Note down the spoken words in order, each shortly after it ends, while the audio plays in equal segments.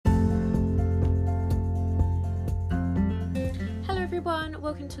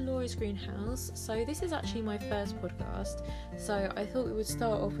welcome to Laura's Greenhouse. So this is actually my first podcast, so I thought we would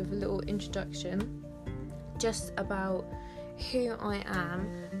start off with a little introduction just about who I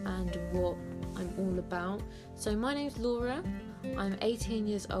am and what I'm all about. So my name's Laura, I'm 18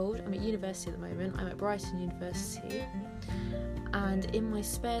 years old, I'm at university at the moment, I'm at Brighton University, and in my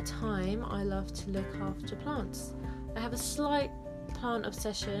spare time I love to look after plants. I have a slight plant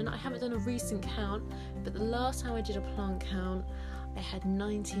obsession. I haven't done a recent count, but the last time I did a plant count I had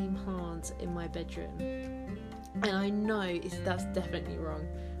 19 plants in my bedroom, and I know that's definitely wrong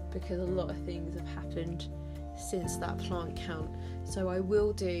because a lot of things have happened since that plant count. So I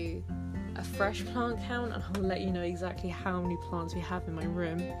will do a fresh plant count and I'll let you know exactly how many plants we have in my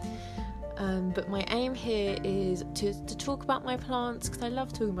room. But my aim here is to talk about my plants, because I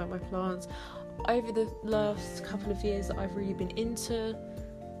love talking about my plants. Over the last couple of years that I've really been into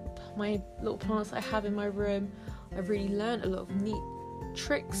my little plants I have in my room, I've really learned a lot of neat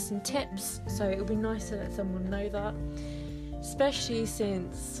tricks and tips, so it would be nice to let someone know that, especially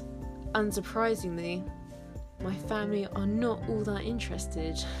since, unsurprisingly, my family are not all that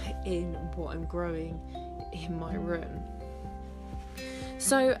interested in what I'm growing in my room.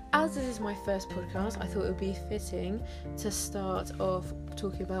 So as this is my first podcast, I thought it would be fitting to start off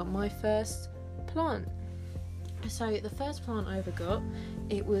talking about my first plant. So the first plant I ever got,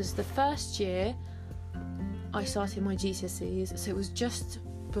 it was the first year I started my GCSEs, so it was just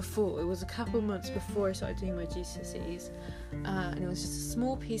before, it was a couple of months before I started doing my GCSEs, and it was just a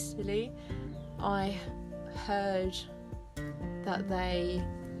small peace lily. I heard that they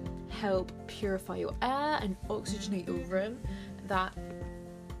help purify your air and oxygenate your room, that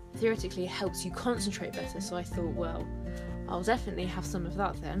theoretically helps you concentrate better, so I thought, well, I'll definitely have some of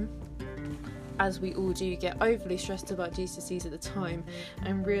that then, as we all do get overly stressed about GCSEs at the time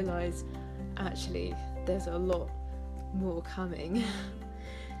and realise actually there's a lot more coming.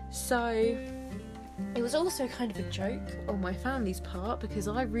 So it was also kind of a joke on my family's part, because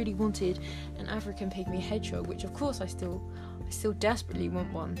I really wanted an African pygmy hedgehog, which of course I still desperately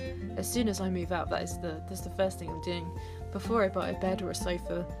want one. As soon as I move out, that's the first thing I'm doing. Before I buy a bed or a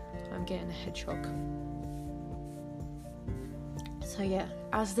sofa, I'm getting a hedgehog. So yeah,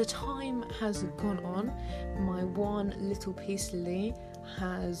 as the time has gone on, my one little peace lily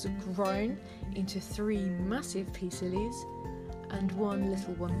has grown into 3 massive peace lilies and one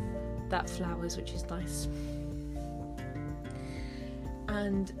little one that flowers, which is nice.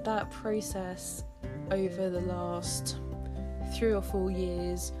 And that process over the last 3 or 4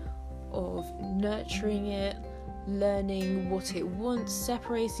 years of nurturing it, learning what it wants,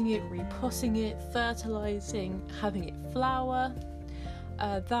 separating it, repotting it, fertilising, having it flower,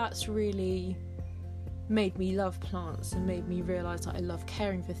 that's really made me love plants and made me realise that I love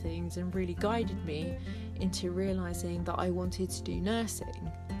caring for things, and really guided me into realising that I wanted to do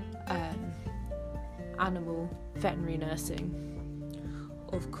nursing, animal veterinary nursing,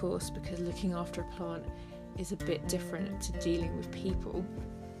 of course, because looking after a plant is a bit different to dealing with people.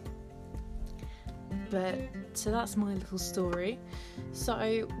 But so that's my little story.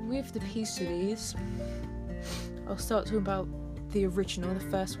 So with the peace lilies, I'll start talking about the original, the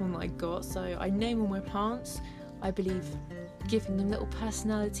first one that I got. So I name all my plants. I believe giving them little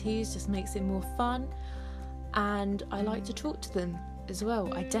personalities just makes it more fun, and I like to talk to them as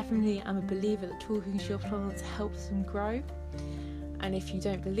well. I definitely am a believer that talking to your plants helps them grow, and if you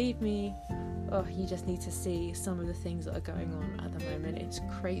don't believe me, you just need to see some of the things that are going on at the moment. It's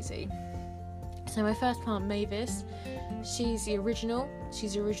crazy. So my first plant, Mavis, she's the original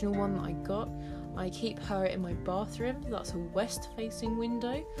one that I got. I keep her in my bathroom. That's a west-facing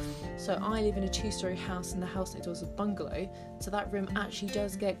window. So I live in a 2-storey house, and the house next door is a bungalow. So that room actually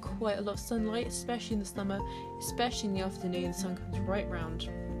does get quite a lot of sunlight, especially in the summer, especially in the afternoon. The sun comes right round,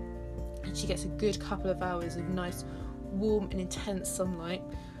 and she gets a good couple of hours of nice, warm and intense sunlight.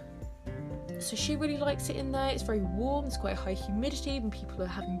 So she really likes it in there. It's very warm. It's quite high humidity when people are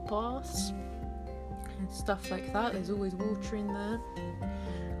having baths and stuff like that. There's always water in there.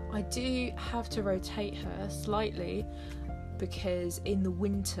 I do have to rotate her slightly because in the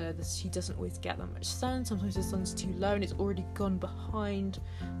winter she doesn't always get that much sun. Sometimes the sun's too low and it's already gone behind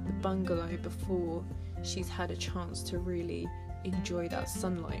the bungalow before she's had a chance to really enjoy that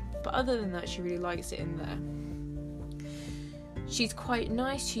sunlight. But other than that, she really likes it in there. She's quite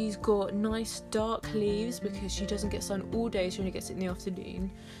nice. She's got nice dark leaves because she doesn't get sun all day, she only gets it in the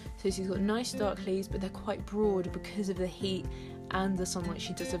afternoon. So she's got nice dark leaves, but they're quite broad because of the heat and the sunlight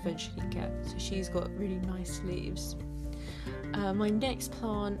she does eventually get. So she's got really nice leaves. My next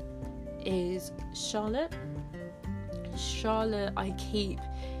plant is Charlotte. Charlotte I keep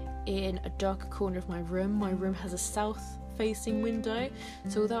in a darker corner of my room. My room has a south facing window.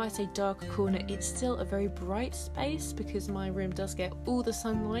 So although I say darker corner, it's still a very bright space because my room does get all the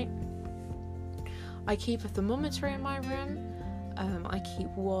sunlight. I keep a thermometer in my room. I keep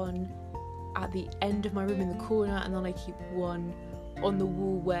one at the end of my room in the corner, and then I keep one on the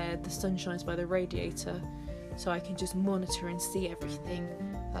wall where the sun shines by the radiator, so I can just monitor and see everything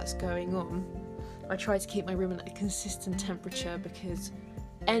that's going on. I try to keep my room at a consistent temperature because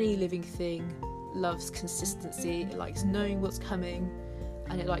any living thing loves consistency. It likes knowing what's coming,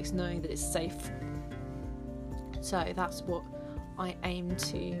 and it likes knowing that it's safe. So that's what I aim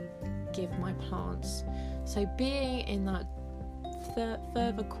to give my plants. So being in that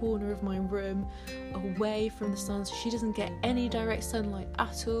further corner of my room, away from the sun, so she doesn't get any direct sunlight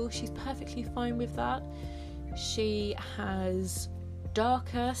at all, she's perfectly fine with that. She has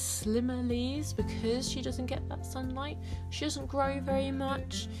darker, slimmer leaves because she doesn't get that sunlight. She doesn't grow very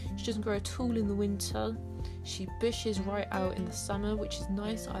much. She doesn't grow at all in the winter. She bushes right out in the summer, which is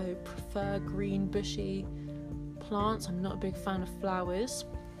nice. I prefer green bushy plants. I'm not a big fan of flowers,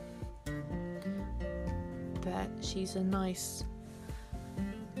 but she's a nice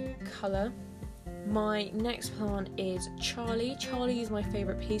colour. My next plant is Charlie. Charlie is my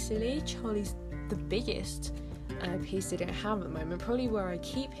favourite peace lily. Charlie's the biggest piece I don't have at the moment, probably where I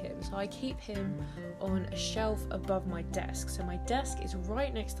keep him. So I keep him on a shelf above my desk. So my desk is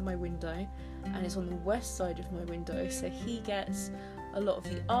right next to my window, and it's on the west side of my window, so he gets a lot of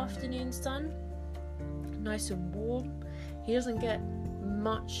the afternoon sun, nice and warm. He doesn't get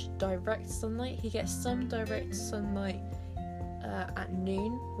much direct sunlight. He gets some direct sunlight at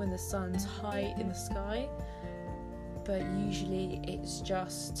noon when the sun's high in the sky, but usually it's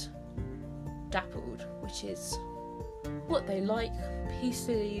just dappled, which is what they like. Peace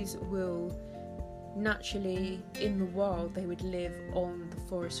lilies will naturally, in the wild, they would live on the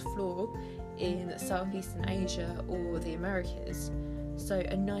forest floor in Southeastern Asia or the Americas. So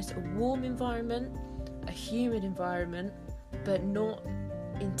a nice warm environment, a humid environment, but not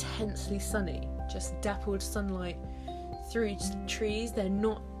intensely sunny, just dappled sunlight through trees. They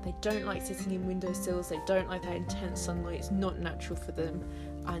don't like sitting in windowsills, they don't like that intense sunlight. It's not natural for them,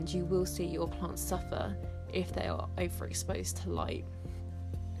 and you will see your plants suffer if they are overexposed to light.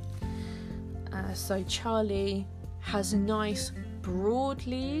 So Charlie has nice broad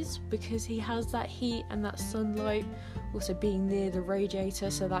leaves because he has that heat and that sunlight, also being near the radiator,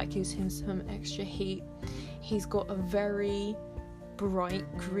 so that gives him some extra heat. He's got a very bright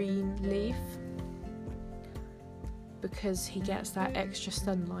green leaf because he gets that extra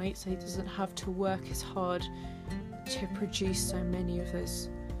sunlight, so he doesn't have to work as hard to produce so many of those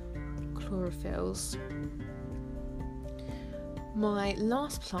chlorophylls. My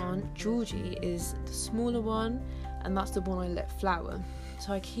last plant, Georgie, is the smaller one, and that's the one I let flower.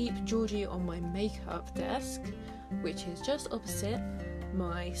 So I keep Georgie on my makeup desk, which is just opposite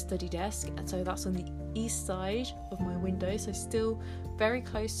my study desk, and so that's on the east side of my window, so still very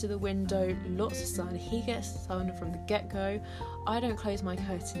close to the window, lots of sun. He gets sun from the get-go. I don't close my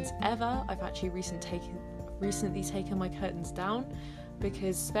curtains ever. I've actually recently taken my curtains down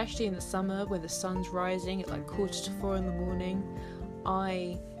because, especially in the summer when the sun's rising at like 3:45 in the morning,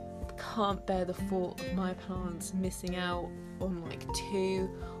 I can't bear the thought of my plants missing out on like 2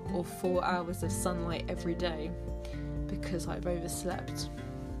 or 4 hours of sunlight every day because I've overslept.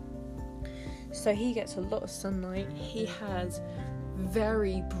 So he gets a lot of sunlight. He has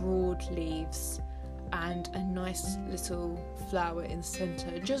very broad leaves and a nice little flower in the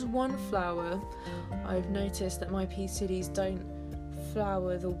centre. Just one flower. I've noticed that my peace lilies don't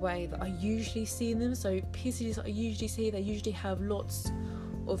flower the way that I usually see them. So peace lilies that I usually see, they usually have lots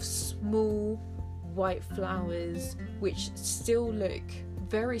of small white flowers which still look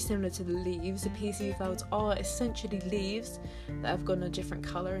very similar to the leaves. The peace lily flowers are essentially leaves that have got a different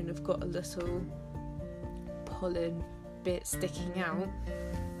colour and have got a little pollen bit sticking out.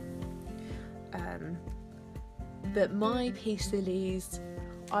 But my peace lilies,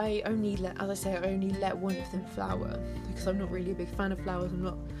 I only let one of them flower because I'm not really a big fan of flowers. I'm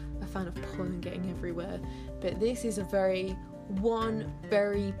not a fan of pollen getting everywhere. But this is one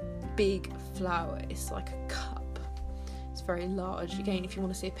very big flower. It's like a cup. It's very large. Again, if you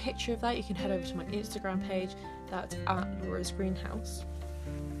want to see a picture of that, you can head over to my Instagram page. That's at Laura's Greenhouse.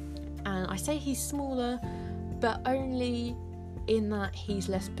 And I say he's smaller, but only in that he's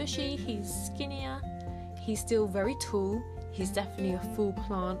less bushy, he's skinnier, he's still very tall, he's definitely a full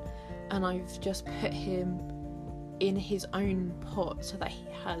plant, and I've just put him in his own pot so that he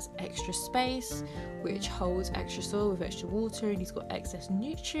has extra space, which holds extra soil with extra water, and he's got excess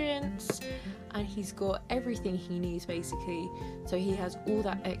nutrients, and he's got everything he needs basically. So he has all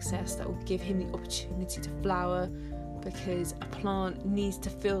that excess that will give him the opportunity to flower because a plant needs to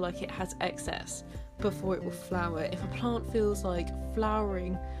feel like it has excess before it will flower. If a plant feels like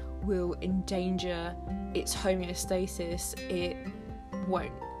flowering will endanger its homeostasis, it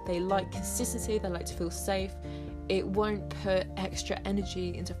won't. They like consistency, they like to feel safe. It won't put extra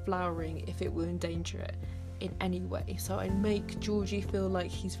energy into flowering if it will endanger it in any way. So I make Georgie feel like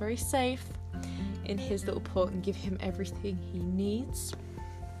he's very safe in his little pot and give him everything he needs.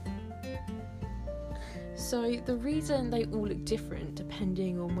 So the reason they all look different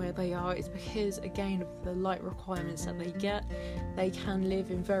depending on where they are is because, again, of the light requirements that they get. They can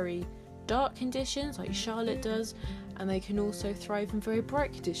live in very dark conditions like Charlotte does, and they can also thrive in very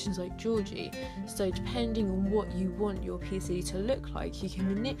bright conditions like Georgie. So depending on what you want your Peace Lily to look like, you can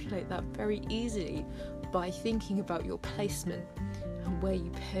manipulate that very easily by thinking about your placement and where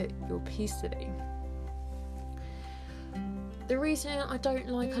you put your Peace Lily. The reason I don't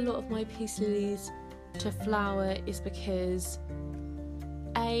like a lot of my Peace Lilies to flower is because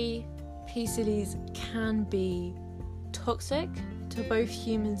Peace Lilies can be toxic to both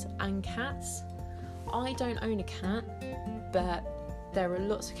humans and cats. I don't own a cat, but there are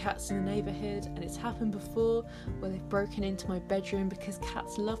lots of cats in the neighbourhood, and it's happened before where they've broken into my bedroom because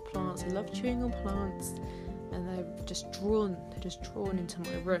cats love plants, they love chewing on plants, and they're just drawn into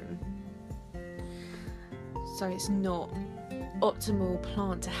my room. So it's not optimal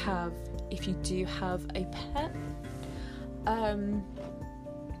plant to have if you do have a pet.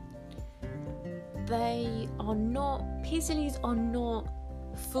 Peace lilies are not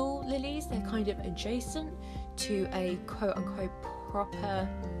full lilies, they're kind of adjacent to a quote-unquote proper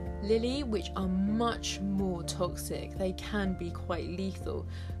lily, which are much more toxic. They can be quite lethal,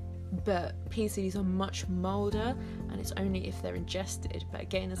 but peace lilies are much milder, and it's only if they're ingested. But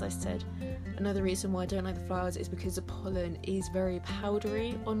again, as I said, another reason why I don't like the flowers is because the pollen is very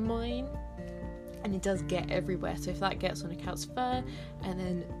powdery on mine, and it does get everywhere. So if that gets on a cat's fur and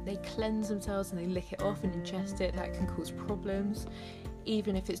then they cleanse themselves and they lick it off and ingest it, that can cause problems.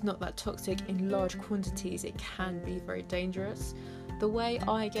 Even if it's not that toxic, in large quantities it can be very dangerous. The way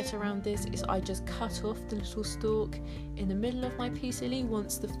I get around this is I just cut off the little stalk in the middle of my peace lily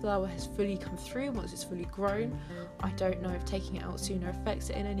once the flower has fully come through, once it's fully grown. I don't know if taking it out sooner affects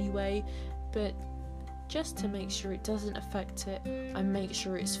it in any way, but just to make sure it doesn't affect it, I make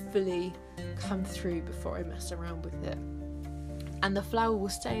sure it's fully come through before I mess around with it. And the flower will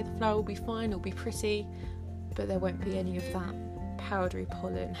stay, the flower will be fine, it'll be pretty, but there won't be any of that powdery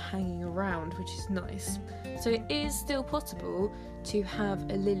pollen hanging around, which is nice. So it is still possible to have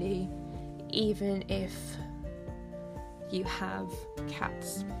a lily even if you have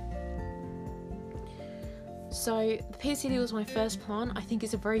cats. So the peace lily was my first plant. I think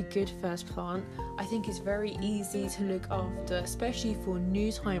it's a very good first plant. I think it's very easy to look after, especially for new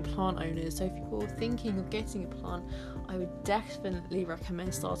time plant owners. So if you're thinking of getting a plant, I would definitely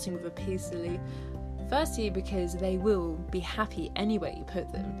recommend starting with a peace lily. Firstly, because they will be happy anywhere you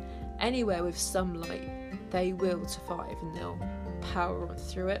put them. Anywhere with sunlight, they will survive and they'll power on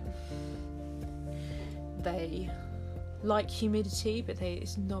through it. They like humidity, but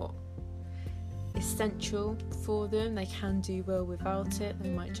it's not essential for them. They can do well without it. They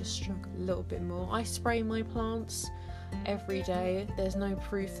might just struggle a little bit more. I spray my plants every day. There's no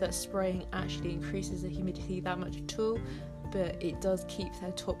proof that spraying actually increases the humidity that much at all, but it does keep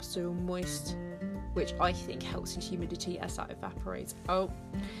their topsoil moist, which I think helps with humidity as that evaporates out.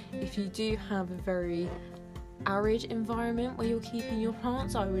 If you do have a very arid environment where you're keeping your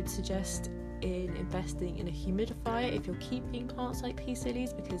plants, I would suggest in investing in a humidifier if you're keeping plants like peace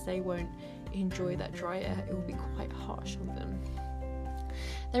lilies, because they won't enjoy that dry air. It will be quite harsh on them.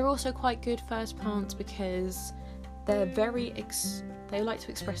 They're also quite good first plants because they're they like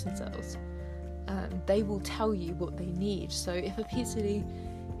to express themselves. They will tell you what they need. So if a peace lily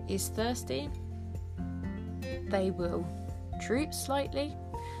is thirsty, they will droop slightly,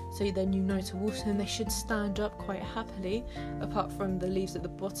 so then you know to water them. They should stand up quite happily. Apart from the leaves at the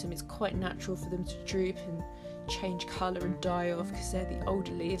bottom, it's quite natural for them to droop and change colour and die off because they're the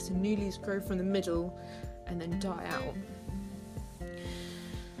older leaves. The new leaves grow from the middle and then die out.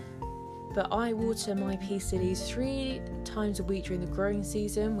 But I water my peace lilies 3 times a week during the growing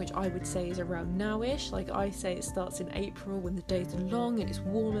season, which I would say is around nowish. Like I say, it starts in April when the days are long and it's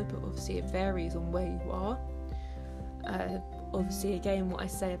warmer, but obviously it varies on where you are. Obviously, again, what I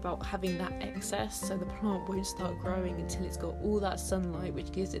say about having that excess, so the plant won't start growing until it's got all that sunlight,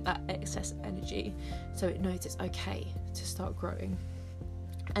 which gives it that excess energy, so it knows it's okay to start growing.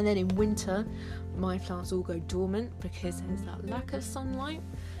 And then in winter, my plants all go dormant because there's that lack of sunlight.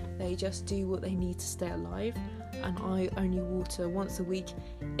 They just do what they need to stay alive, and I only water once a week.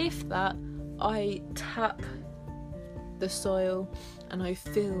 If that, I tap the soil and I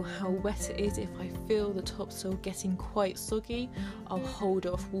feel how wet it is, if I feel the topsoil getting quite soggy, I'll hold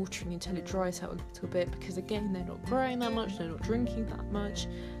off watering until it dries out a little bit, because again, they're not growing that much, they're not drinking that much,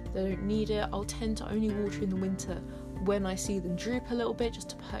 they don't need it. I'll tend to only water in the winter when I see them droop a little bit, just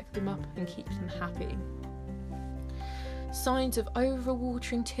to perk them up and keep them happy. Signs of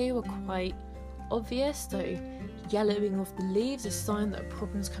overwatering too are quite obvious, though. Yellowing of the leaves is a sign that a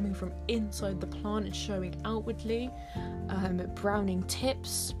problem's coming from inside the plant and showing outwardly. Browning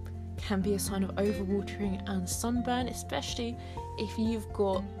tips can be a sign of overwatering and sunburn, especially if you've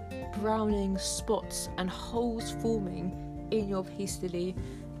got browning spots and holes forming in your peace lily.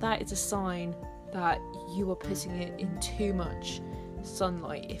 That is a sign that you are putting it in too much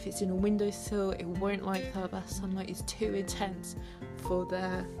sunlight. If it's in a windowsill, it won't like that. That sunlight is too intense for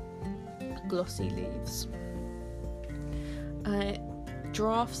their glossy leaves.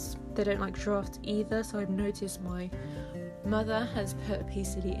 Drafts, they don't like drafts either, so I've noticed my mother has put a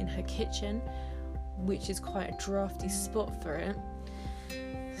peace lily in her kitchen, which is quite a drafty spot for it.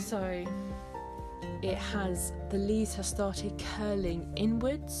 So the leaves have started curling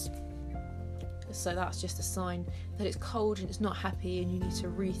inwards, so that's just a sign that it's cold and it's not happy, and you need to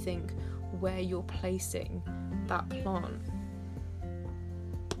rethink where you're placing that plant.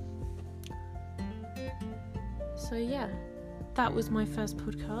 So yeah, that was my first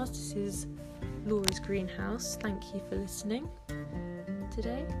podcast. This is Laura's Greenhouse. Thank you for listening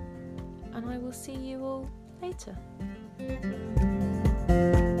today, and I will see you all later.